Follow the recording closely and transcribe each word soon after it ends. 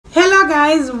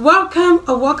guys,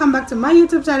 welcome back to my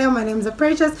YouTube channel. My name is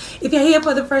Precious. If you're here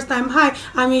for the first time, hi,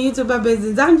 I'm a YouTuber based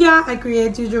in Zambia. I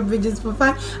create YouTube videos for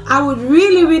fun. I would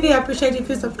really appreciate if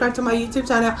you subscribe to my YouTube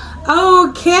channel.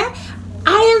 Okay,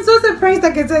 I am so surprised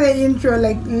I can say the intro,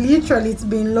 like literally it's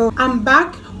been long. I'm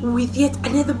back with yet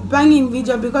another banging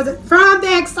video because from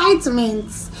the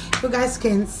excitement you guys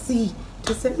can see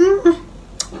to say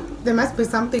there must be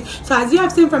something. So as you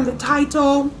have seen from the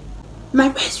title, my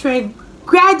best friend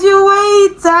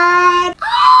graduated.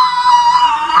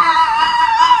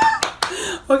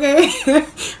 Okay.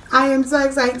 I am so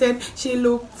excited. She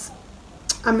looked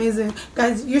amazing,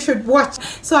 guys. You should watch.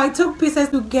 So I took pieces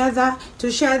together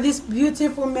to share this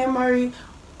beautiful memory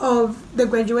of the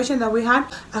graduation that we had.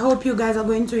 I hope you guys are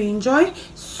going to enjoy.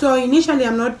 So initially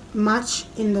I'm not much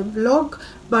in the vlog,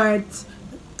 but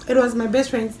it was my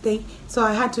best friend's day, so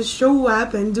I had to show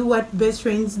up and do what best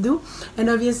friends do, and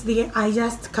obviously I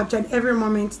just captured every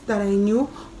moment that I knew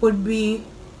would be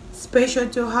special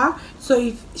to her. So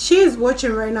if she is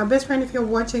watching right now, best friend, if you're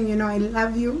watching, you know I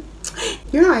love you.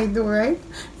 You know I do, right?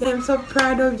 I'm so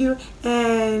proud of you,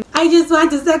 and I just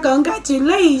want to say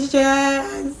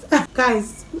congratulations.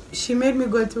 Guys, she made me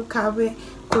go to Kabwe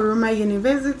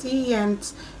University, and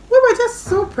we were just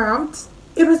so proud.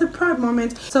 It was a proud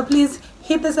moment. So please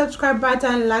hit the subscribe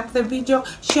button, like the video,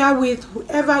 share with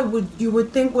whoever you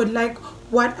would think would like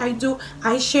what I do.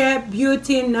 I share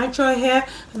beauty, natural hair,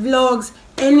 vlogs,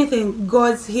 anything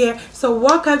goes here. So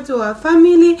welcome to our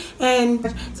family.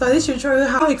 And so this should show you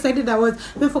how excited I was.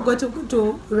 We forgot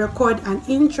to record an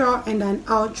intro and an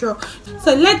outro.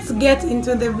 So let's get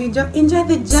into the video. Enjoy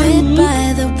the journey. Sit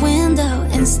by the window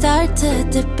and start to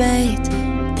debate.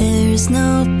 There's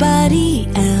nobody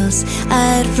else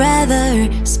I'd rather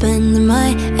spend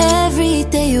my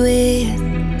everyday with.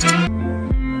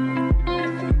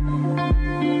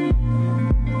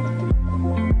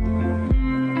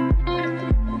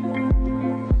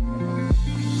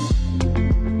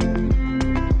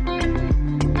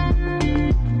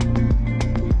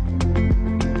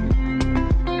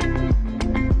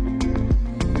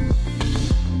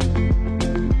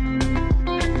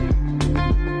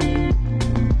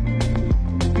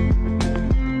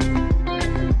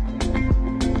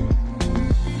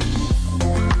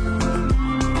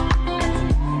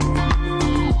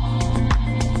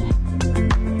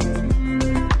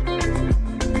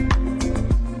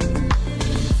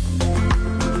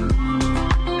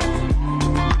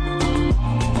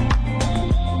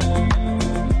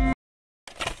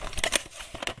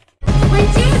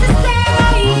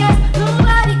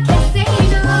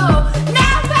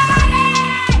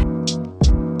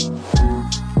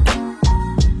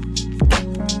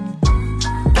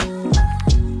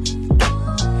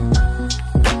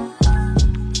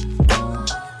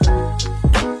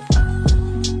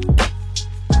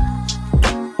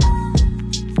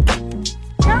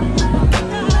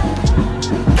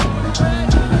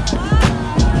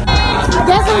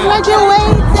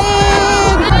 Graduating!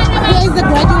 Here is the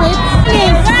graduate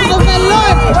of the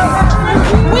Lord.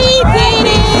 We did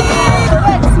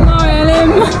it! Smile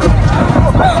him.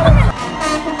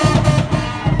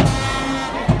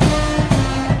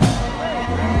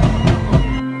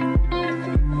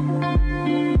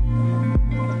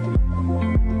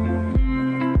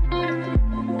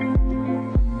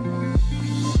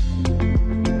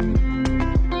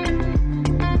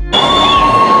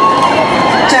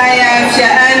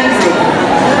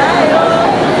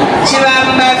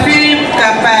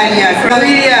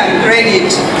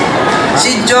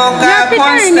 Chijoka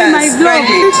Constance,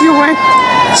 credit.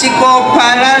 Chico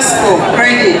Palasco,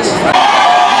 credit.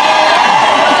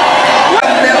 I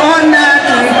have the honor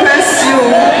to request you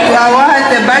to award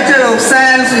the Bachelor of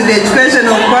Science with the Education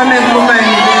of Kwame Nkrumah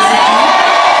University.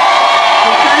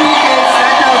 The candidates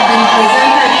that have been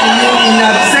presented to you in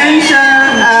absentia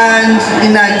and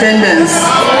in attendance.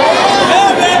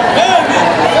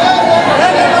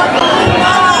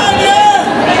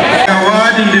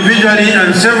 Individually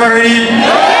and severally,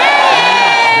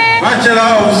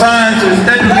 Bachelor of Science with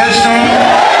Education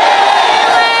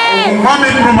from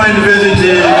Kwame Nkrumah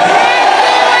University.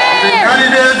 The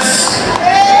candidates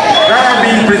that have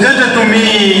been presented to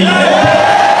me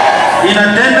in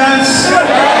attendance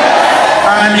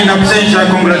and in absentia,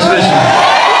 congratulations.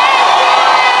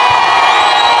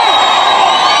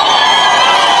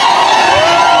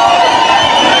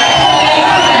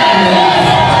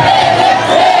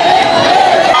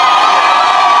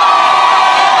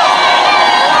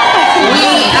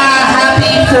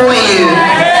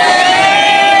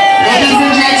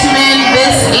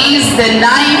 The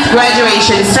 9th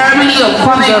graduation ceremony of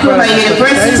Kwame Nkrumah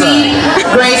University,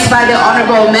 graced by the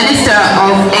Honorable Minister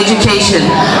of Education.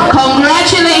 Congrats.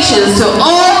 Congratulations to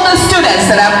all the students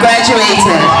that have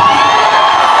graduated.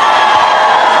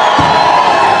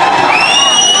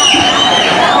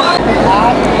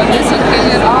 On this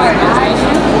occasion of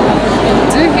graduation,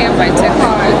 do hereby take the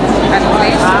oath and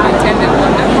pledge to maintain the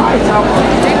honor,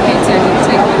 integrity and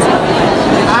integrity.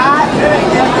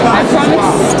 I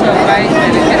promise to abide by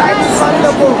the ethics and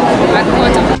code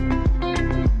of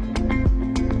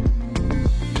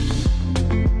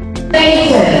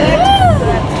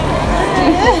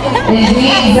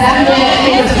Indeed, Zambia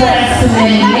is first to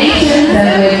many nations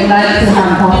that we're glad to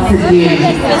have hosted you.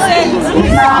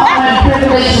 It's now our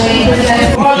privilege to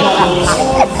present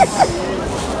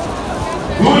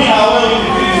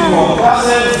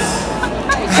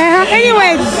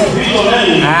Anyways.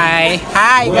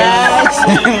 Hi guys.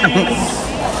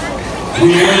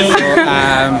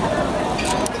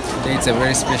 Today it's a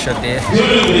very special day.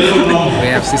 We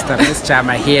have Sister Miss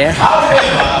Chama here.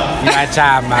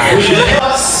 Chama.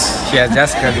 She has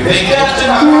just graduated. It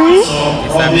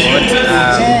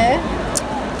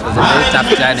was a very tough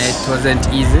journey. It wasn't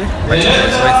easy, but it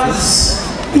was worth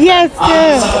it. Yes,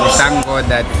 sir. We thank God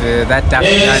that that tough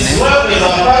journey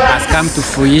has come to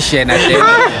fruition at the end of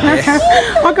the day.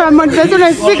 Okay, I'm going to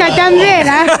speak at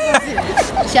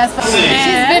She's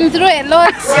been through a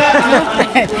lot.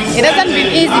 It hasn't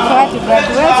been easy for her to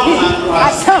graduate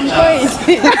at some point.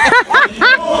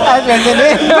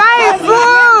 Bye, boo!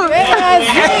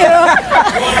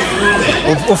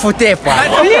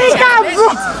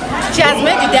 She has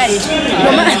made it there.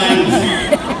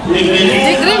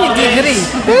 Degree.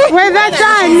 With a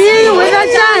Johnny.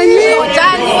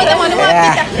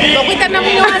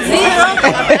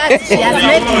 She has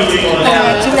made it.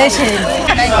 Congratulations.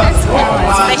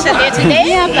 Special day today.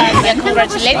 We are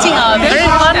congratulating our very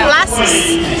own last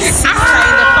sister in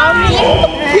the family.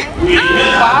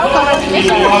 Wow,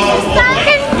 congratulations.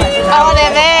 All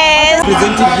the best.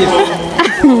 Presenting gifts.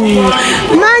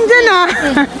 Manjana.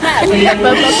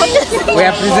 We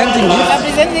are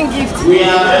presenting gifts.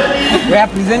 We are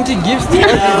presenting gifts. What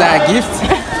is our gift?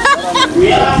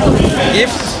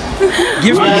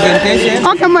 Gift presentation.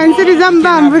 Okay, man, sit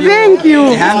Zambian. Thank you.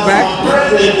 The handbag.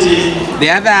 The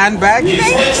other handbag.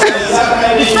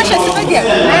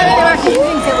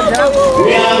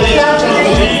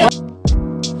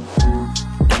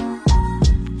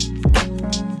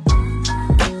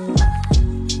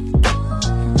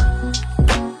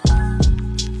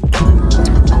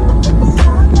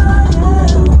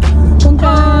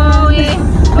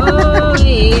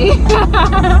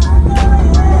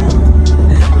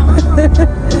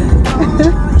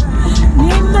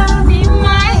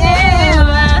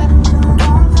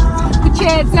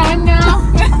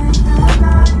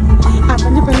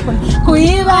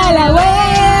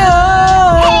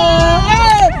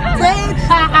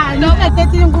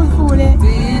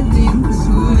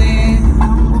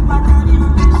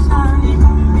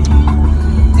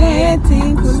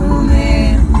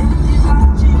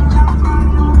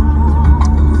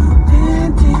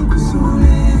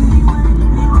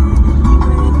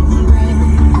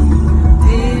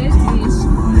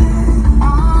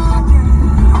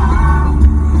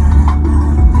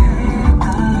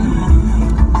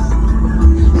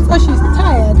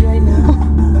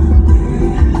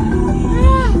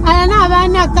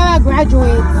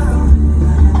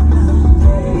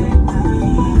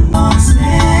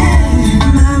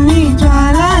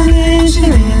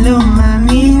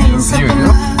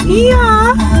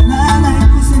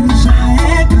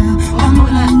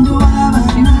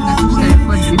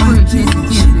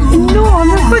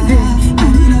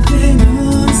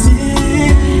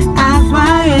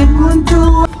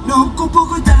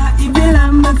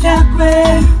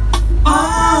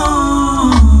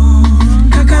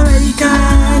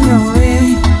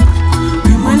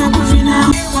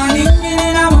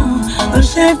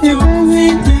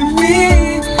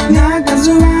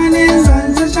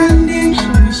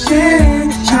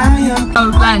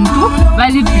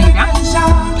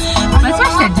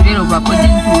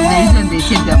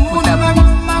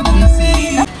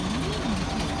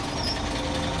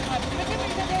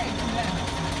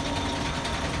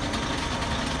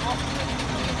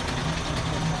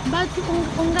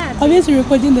 Obviously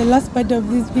recording the last part of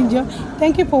this video.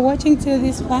 Thank you for watching till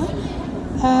this far.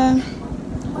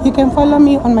 You can follow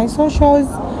me on my socials,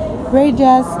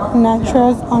 Radius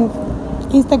Naturals on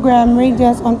Instagram,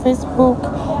 Radius on Facebook,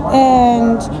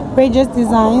 and Radius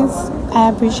Designs. I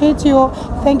appreciate you.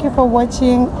 Thank you for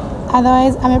watching.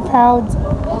 Otherwise, I'm a proud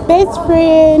best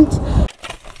friend.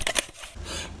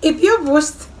 If you've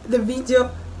watched the video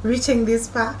reaching this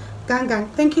far, gang,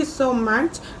 thank you so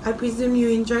much. I presume you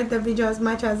enjoyed the video as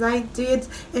much as I did,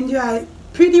 and you are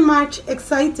pretty much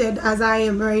excited as I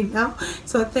am right now.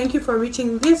 So thank you for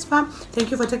reaching this far.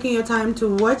 Thank you for taking your time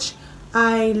to watch.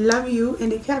 I love you,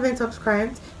 and if you haven't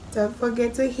subscribed, don't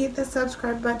forget to hit the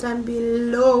subscribe button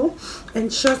below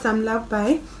and show some love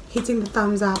by hitting the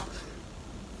thumbs up.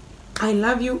 I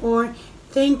love you all.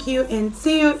 Thank you, and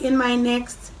see you in my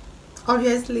next,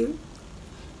 obviously,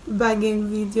 bagging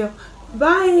video.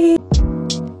 Bye.